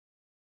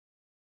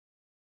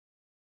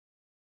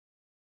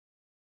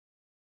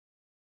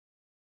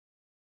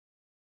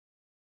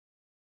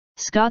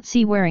Scott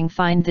Seawaring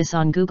find this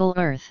on Google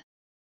Earth.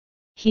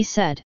 He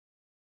said,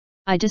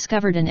 I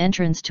discovered an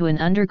entrance to an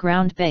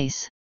underground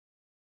base.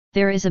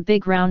 There is a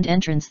big round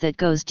entrance that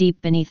goes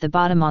deep beneath the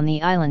bottom on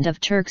the island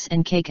of Turks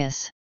and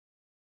Caicos.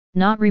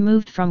 Not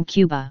removed from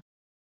Cuba.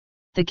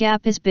 The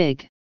gap is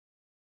big.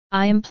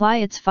 I imply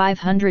it's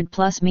 500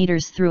 plus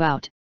meters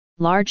throughout,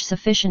 large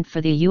sufficient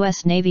for the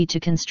US Navy to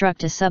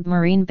construct a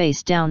submarine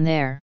base down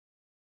there.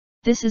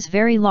 This is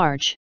very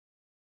large.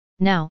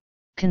 Now,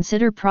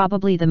 consider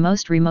probably the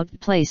most remote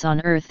place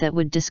on Earth that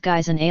would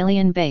disguise an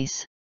alien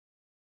base.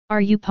 Are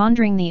you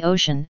pondering the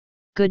ocean?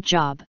 Good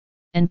job,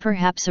 and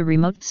perhaps a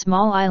remote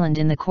small island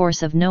in the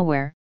course of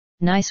nowhere.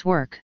 Nice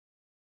work.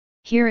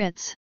 Here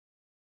it's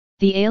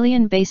the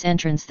alien base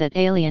entrance that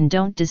alien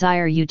don't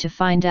desire you to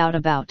find out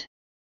about.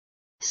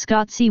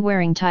 Scott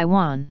Seawaring,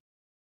 Taiwan.